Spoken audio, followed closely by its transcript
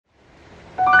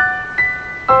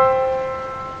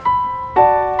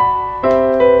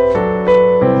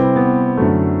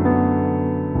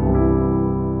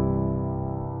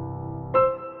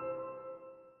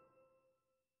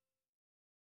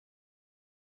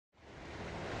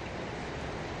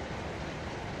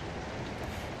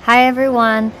Hi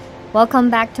everyone, welcome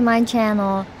back to my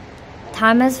channel.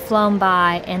 Time has flown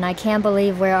by and I can't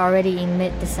believe we're already in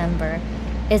mid-December.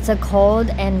 It's a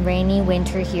cold and rainy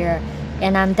winter here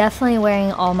and I'm definitely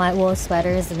wearing all my wool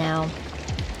sweaters now.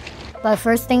 But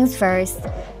first things first,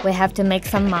 we have to make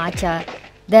some matcha.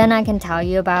 Then I can tell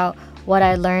you about what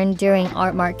I learned during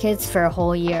art markets for a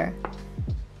whole year.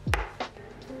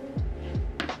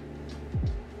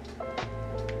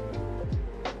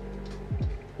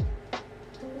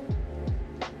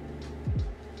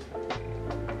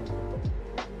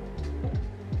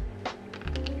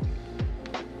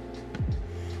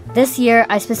 This year,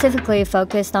 I specifically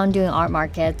focused on doing art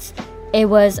markets. It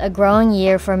was a growing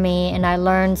year for me and I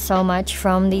learned so much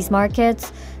from these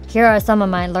markets. Here are some of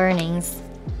my learnings.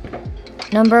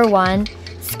 Number 1,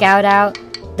 scout out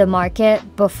the market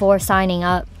before signing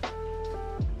up.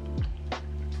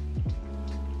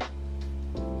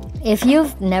 If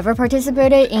you've never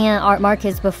participated in art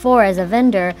markets before as a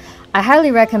vendor, I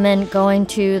highly recommend going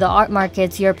to the art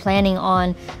markets you're planning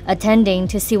on attending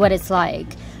to see what it's like.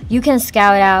 You can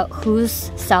scout out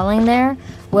who's selling there.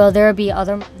 Will there be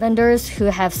other vendors who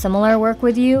have similar work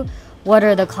with you? What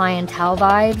are the clientele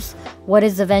vibes? What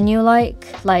is the venue like?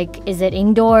 Like, is it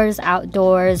indoors,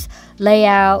 outdoors,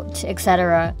 layout,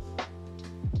 etc.?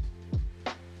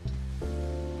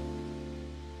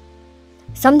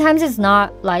 Sometimes it's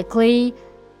not likely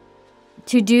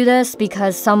to do this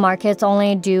because some markets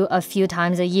only do a few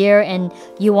times a year and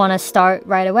you want to start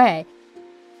right away.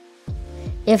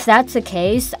 If that's the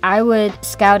case, I would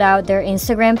scout out their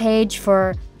Instagram page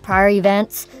for prior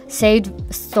events,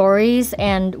 saved stories,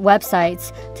 and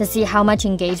websites to see how much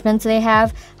engagement they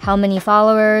have, how many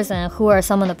followers, and who are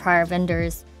some of the prior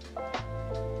vendors.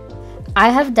 I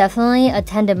have definitely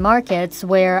attended markets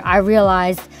where I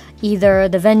realized either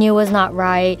the venue was not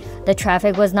right, the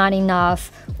traffic was not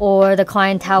enough, or the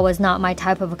clientele was not my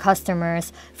type of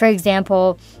customers. For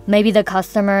example, maybe the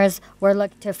customers were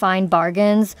looking to find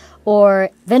bargains or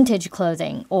vintage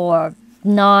clothing or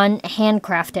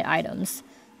non-handcrafted items.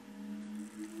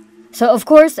 So of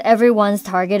course, everyone's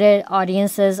targeted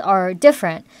audiences are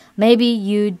different. Maybe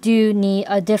you do need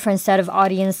a different set of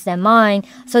audience than mine,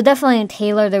 so definitely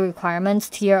tailor the requirements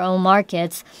to your own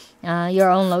markets, your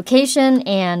own location,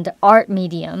 and art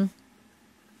medium.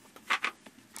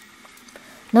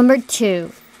 Number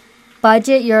 2,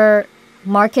 budget your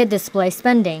market display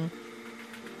spending.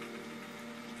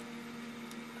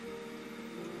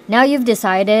 Now you've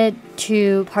decided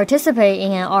to participate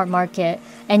in an art market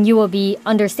and you will be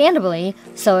understandably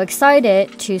so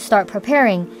excited to start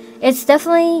preparing. It's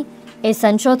definitely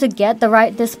essential to get the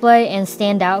right display and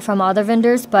stand out from other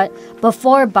vendors, but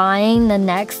before buying the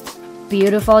next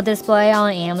beautiful display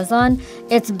on Amazon,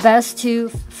 it's best to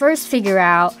first figure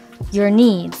out your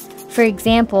needs. For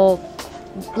example,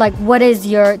 like what is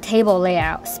your table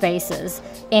layout, spaces,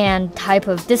 and type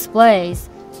of displays.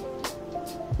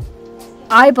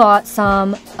 I bought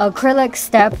some acrylic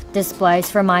step displays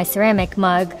for my ceramic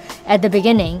mug at the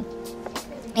beginning,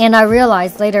 and I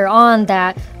realized later on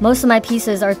that most of my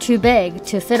pieces are too big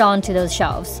to fit onto those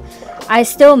shelves. I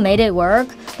still made it work,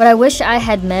 but I wish I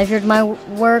had measured my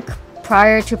work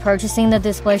prior to purchasing the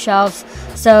display shelves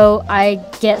so I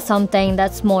get something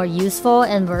that's more useful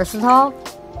and versatile.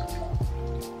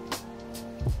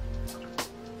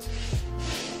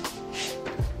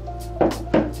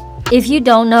 If you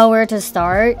don't know where to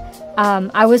start,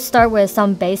 I would start with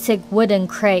some basic wooden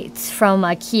crates from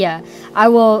IKEA. I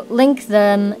will link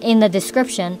them in the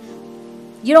description.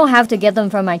 You don't have to get them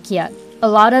from IKEA. A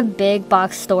lot of big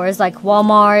box stores like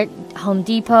Walmart, Home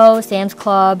Depot, Sam's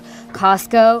Club,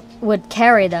 Costco would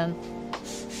carry them.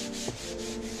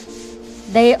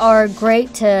 They are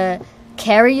great to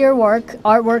carry your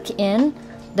artwork in.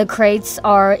 The crates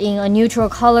are in a neutral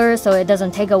color so it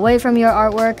doesn't take away from your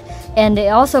artwork, and it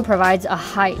also provides a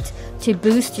height to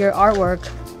boost your artwork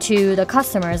to the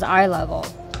customer's eye level.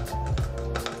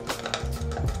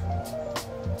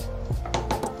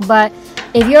 But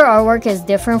if your artwork is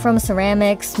different from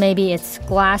ceramics, maybe it's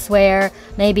glassware,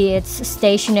 maybe it's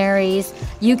stationaries,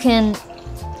 you can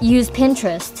use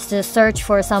Pinterest to search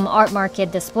for some art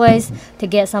market displays to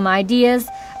get some ideas.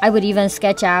 I would even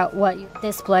sketch out what your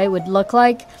display would look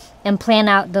like and plan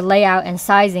out the layout and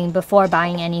sizing before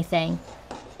buying anything.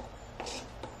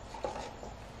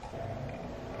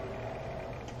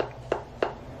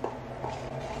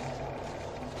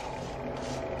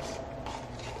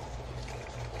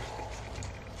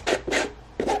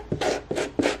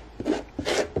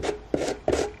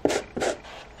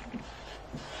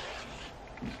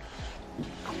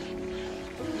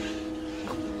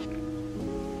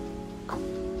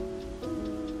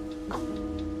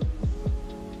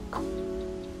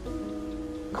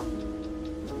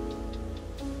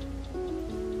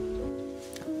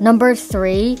 Number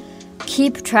 3,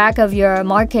 keep track of your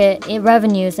market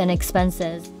revenues and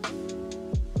expenses.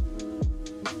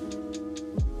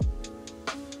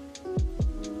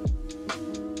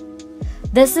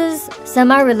 This is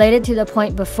semi-related to the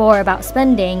point before about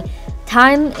spending.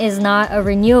 Time is not a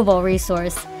renewable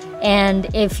resource,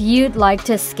 and if you'd like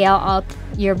to scale up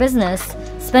your business,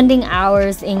 spending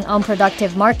hours in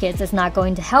unproductive markets is not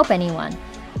going to help anyone.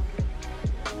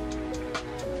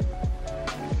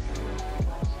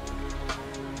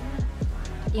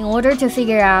 In order to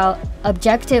figure out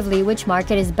objectively which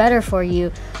market is better for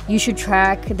you, you should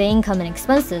track the income and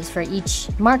expenses for each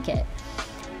market.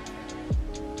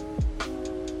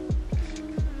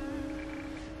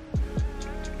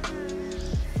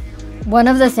 One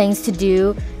of the things to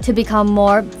do to become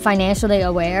more financially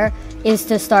aware is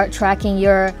to start tracking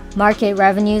your market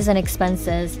revenues and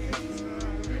expenses.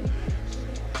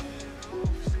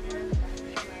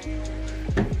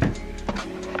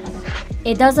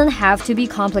 It doesn't have to be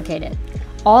complicated.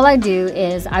 All I do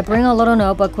is I bring a little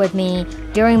notebook with me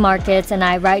during markets and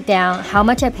I write down how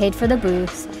much I paid for the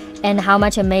booths and how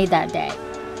much I made that day.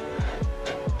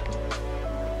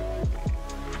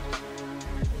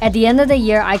 At the end of the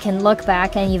year, I can look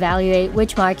back and evaluate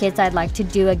which markets I'd like to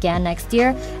do again next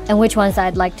year and which ones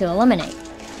I'd like to eliminate.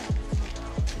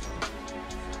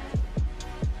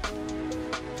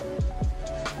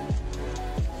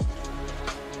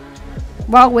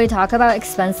 While we talk about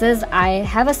expenses, I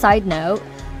have a side note.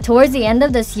 Towards the end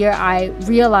of this year, I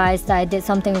realized I did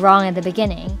something wrong at the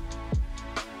beginning.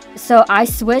 So I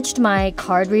switched my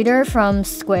card reader from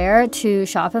Square to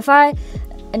Shopify.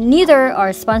 Neither are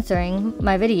sponsoring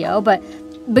my video, but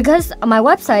because my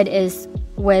website is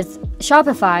with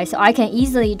Shopify, so I can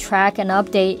easily track and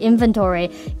update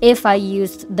inventory if I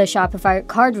used the Shopify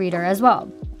card reader as well.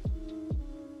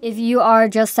 If you are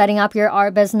just setting up your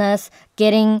art business,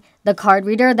 getting the card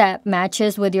reader that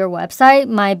matches with your website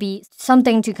might be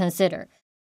something to consider.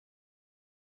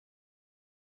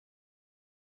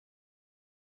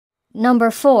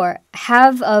 Number 4,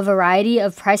 have a variety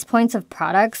of price points of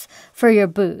products for your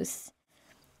booth.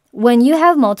 When you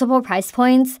have multiple price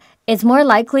points, it's more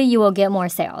likely you will get more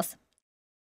sales.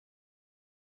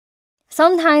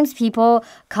 Sometimes people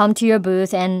come to your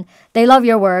booth and they love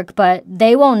your work, but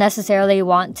they won't necessarily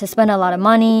want to spend a lot of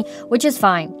money, which is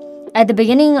fine. At the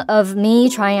beginning of me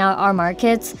trying out our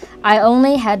markets, I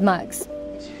only had mugs.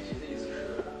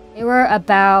 They were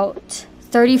about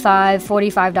 $35,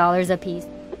 $45 a piece.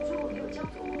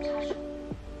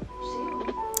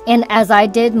 And as I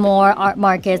did more art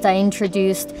markets, I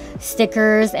introduced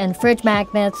stickers and fridge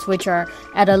magnets, which are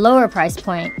at a lower price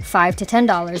point, $5 to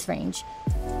 $10 range.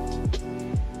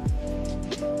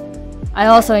 I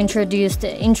also introduced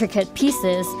intricate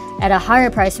pieces at a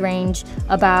higher price range,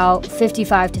 about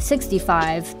 $55 to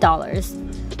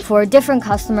 $65, for different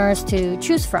customers to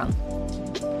choose from.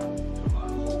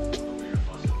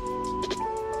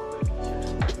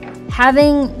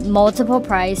 Having multiple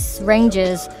price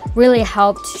ranges really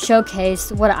helped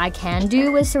showcase what I can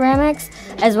do with ceramics,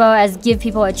 as well as give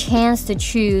people a chance to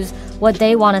choose what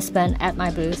they want to spend at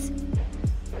my booth.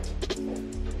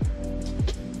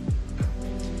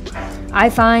 I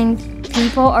find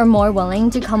people are more willing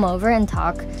to come over and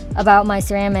talk about my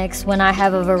ceramics when I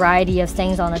have a variety of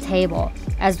things on the table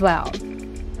as well.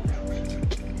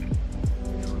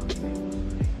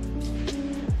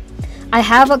 I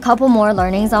have a couple more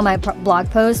learnings on my blog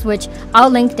post, which I'll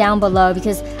link down below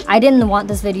because I didn't want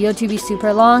this video to be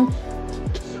super long.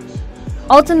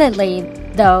 Ultimately,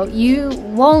 though, you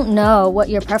won't know what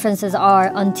your preferences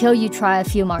are until you try a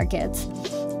few markets.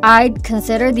 I'd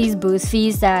consider these booth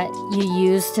fees that you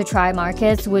use to try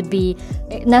markets would be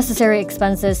necessary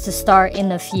expenses to start in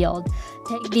the field.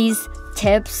 Take these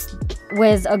tips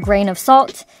with a grain of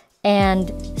salt and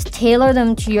tailor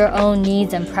them to your own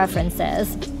needs and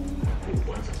preferences.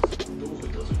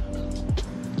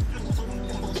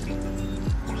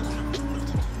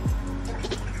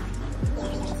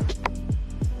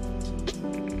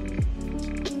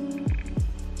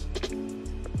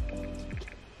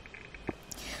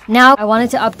 Now, I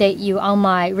wanted to update you on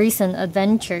my recent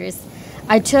adventures.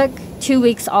 I took 2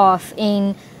 weeks off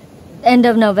in end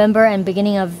of November and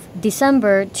beginning of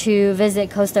December to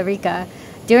visit Costa Rica.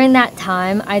 During that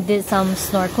time, I did some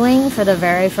snorkeling for the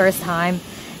very first time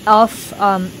off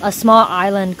a small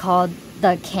island called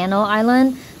the Cano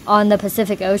Island on the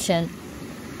Pacific Ocean.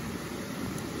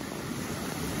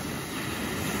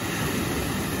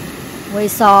 We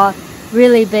saw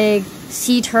really big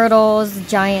sea turtles,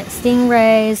 giant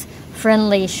stingrays,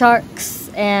 friendly sharks,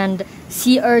 and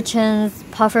sea urchins,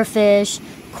 pufferfish,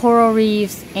 coral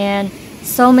reefs, and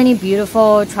so many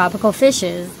beautiful tropical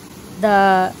fishes.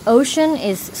 The ocean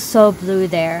is so blue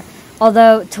there.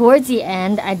 Although towards the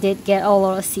end I did get a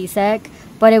little seasick,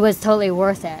 but it was totally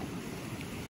worth it.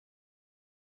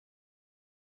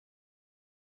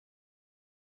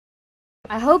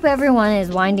 I hope everyone is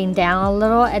winding down a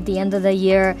little at the end of the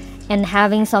year and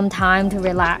having some time to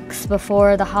relax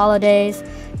before the holidays.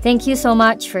 Thank you so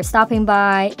much for stopping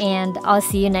by, and I'll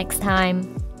see you next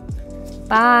time.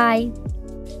 Bye!